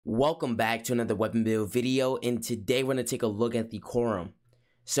Welcome back to another weapon build video, and today we're going to take a look at the Korumm.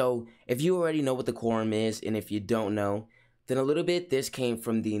 So if you already know what the Korumm is, and if you don't know, then a little bit, this came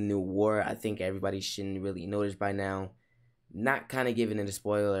from the new war. I think everybody shouldn't really know this by now. Not kind of giving it a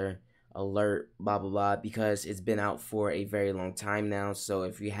spoiler alert, blah blah blah, because it's been out for a very long time now. So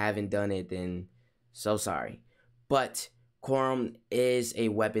if you haven't done it, then so sorry. But Korumm is a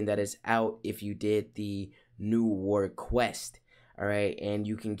weapon that is out if you did the new war quest. Alright, and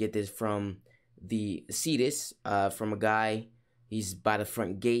you can get this from the Cetus, from a guy. He's by the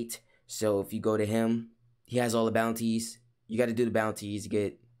front gate. So if you go to him, he has all the bounties. You got to do the bounties,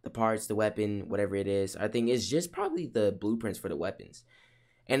 get the parts, the weapon, whatever it is. I think it's just probably the blueprints for the weapons.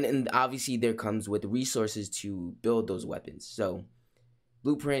 And obviously there comes with resources to build those weapons. So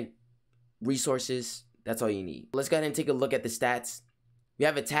blueprint, resources, that's all you need. Let's go ahead and take a look at the stats. We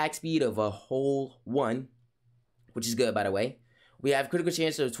have attack speed of a whole 1, which is good, by the way. We have critical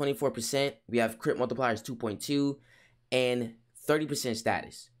chance of 24%. We have crit multipliers 2.2 and 30%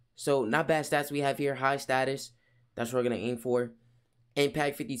 status. So not bad stats we have here. High status. That's what we're going to aim for.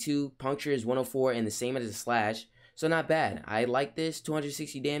 Impact 52. Puncture is 104 and the same as a slash. So not bad. I like this.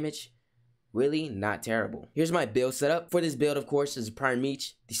 260 damage. Really not terrible. Here's my build setup. For this build, of course, is Prime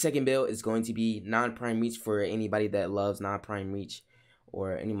Reach. The second build is going to be non-Prime Reach for anybody that loves non-Prime Reach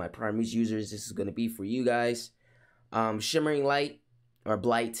or any of my Prime Reach users. This is going to be for you guys. Shimmering Light, or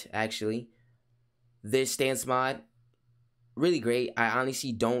Blight, actually. This stance mod, really great. I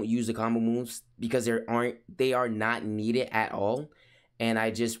honestly don't use the combo moves because they are not needed at all. And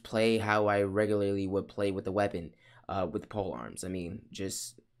I just play how I regularly would play with the weapon, with Polearms. I mean,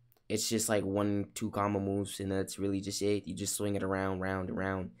 it's just like 1-2 combo moves, and that's really just it. You just swing it around, round and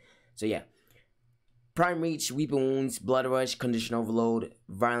round. So yeah. Prime Reach, Weeping Wounds, Blood Rush, Condition Overload,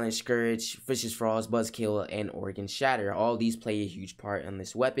 Violent Scourge, Vicious Frost, Buzzkill, and Organ Shatter. All these play a huge part on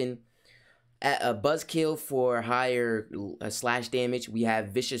this weapon. At a Buzzkill for higher slash damage, we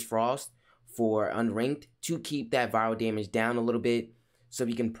have Vicious Frost for unranked to keep that viral damage down a little bit so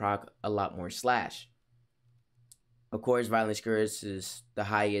we can proc a lot more slash. Of course, Violent Scourge is the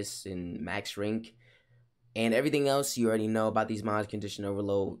highest in max rank. And everything else you already know about these mods. Condition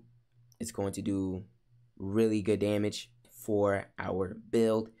Overload, it's going to do really good damage for our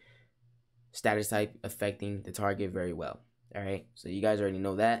build. Status type affecting the target very well. Alright, so you guys already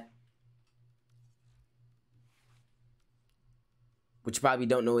know that. What you probably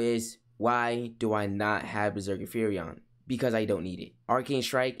don't know is, why do I not have Berserker Fury on? Because I don't need it. Arcane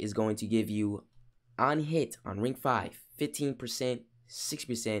Strike is going to give you, on hit, on rank 5, 15%,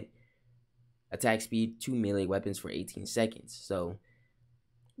 6% attack speed, 2 melee weapons for 18 seconds. So,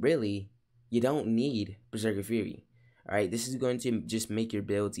 really, you don't need Berserker Fury. Alright, this is going to just make your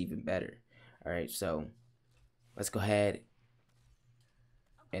builds even better. Alright, so let's go ahead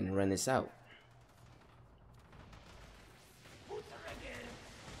and run this out.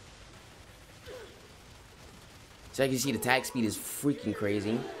 So I can see the attack speed is freaking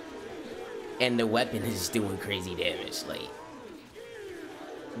crazy. And the weapon is doing crazy damage. Like,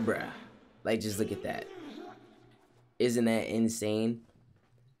 bruh. Like, just look at that. Isn't that insane?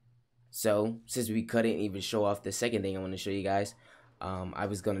 So, since we couldn't even show off the second thing I want to show you guys, I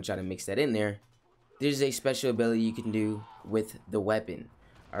was going to try to mix that in there. There's a special ability you can do with the weapon.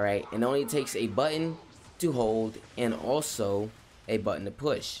 Alright, it only takes a button to hold and also a button to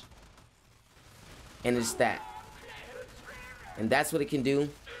push. And it's that. And that's what it can do.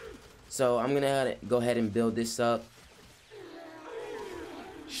 So, I'm going to go ahead and build this up.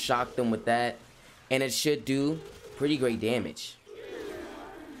 Shock them with that. And it should do pretty great damage.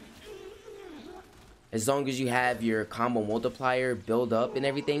 As long as you have your combo multiplier build up and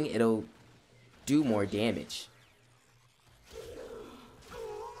everything, it'll do more damage.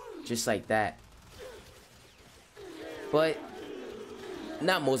 Just like that. But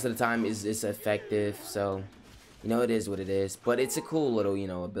not most of the time is it's effective, so you know, it is what it is. But it's a cool little, you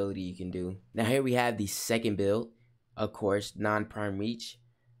know, ability you can do. Now here we have the second build, of course, non-Prime Reach,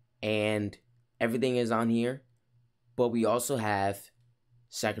 and everything is on here. But we also have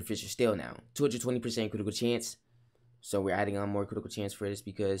Sacrificial Steel now. 220% critical chance. So we're adding on more critical chance for this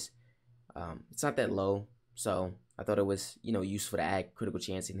because it's not that low. So I thought it was, you know, useful to add critical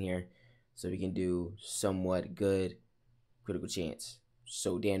chance in here so we can do somewhat good critical chance.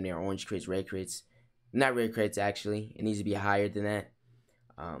 So damn near orange crits, red crits. Not red crits, actually. It needs to be higher than that.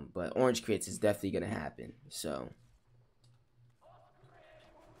 But orange crits is definitely going to happen. So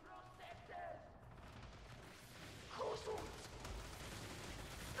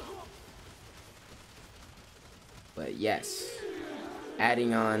but yes,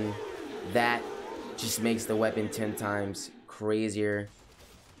 adding on that just makes the weapon 10 times crazier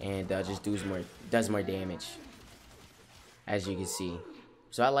and just does more damage, as you can see.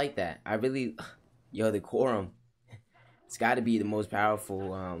 So I like that. I really, yo, the Korumm, it's got to be the most powerful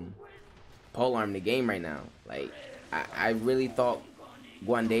polearm in the game right now. Like, I really thought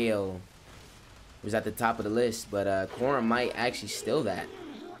Guandeo was at the top of the list, but Korumm might actually steal that.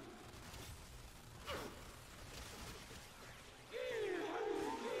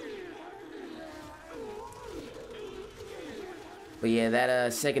 But yeah,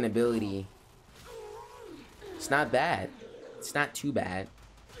 that second ability, it's not bad. It's not too bad.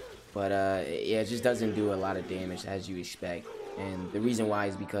 But yeah, it just doesn't do a lot of damage as you expect. And the reason why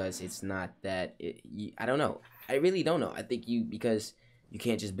is because it's not that, I don't know. I really don't know. I think because you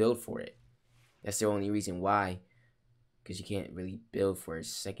can't just build for it. That's the only reason why. Because you can't really build for a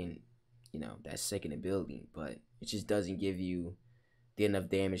second, that second ability. But it just doesn't give you the enough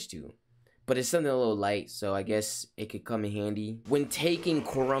damage to. But it's something a little light, so I guess it could come in handy. When taking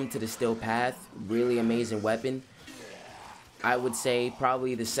Korumm to the Still Path, really amazing weapon. I would say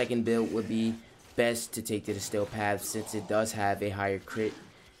probably the second build would be best to take to the Still Path, since it does have a higher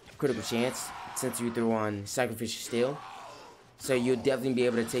critical chance, since you throw on Sacrificial Steel. So you'll definitely be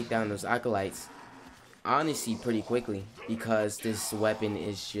able to take down those Acolytes, honestly, pretty quickly, because this weapon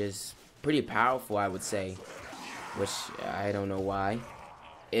is just pretty powerful, I would say, which I don't know why.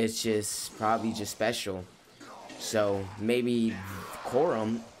 It's just probably just special. So maybe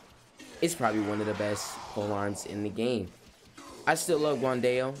Korumm is probably one of the best polearms in the game. I still love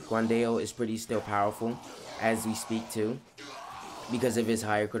Guandeo. Guandeo is pretty still powerful as we speak too, because of his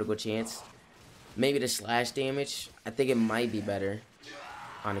higher critical chance. Maybe the slash damage, I think it might be better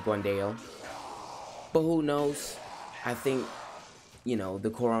on the Guandeo. But who knows? I think,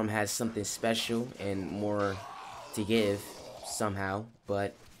 the Korumm has something special and more to give somehow.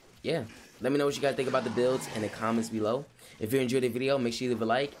 But yeah, let me know what you guys think about the builds in the comments below. If you enjoyed the video, make sure you leave a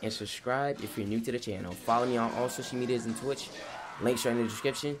like and subscribe if you're new to the channel. Follow me on all social medias and Twitch. Links are in the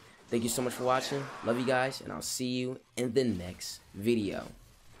description. Thank you so much for watching. Love you guys, and I'll see you in the next video.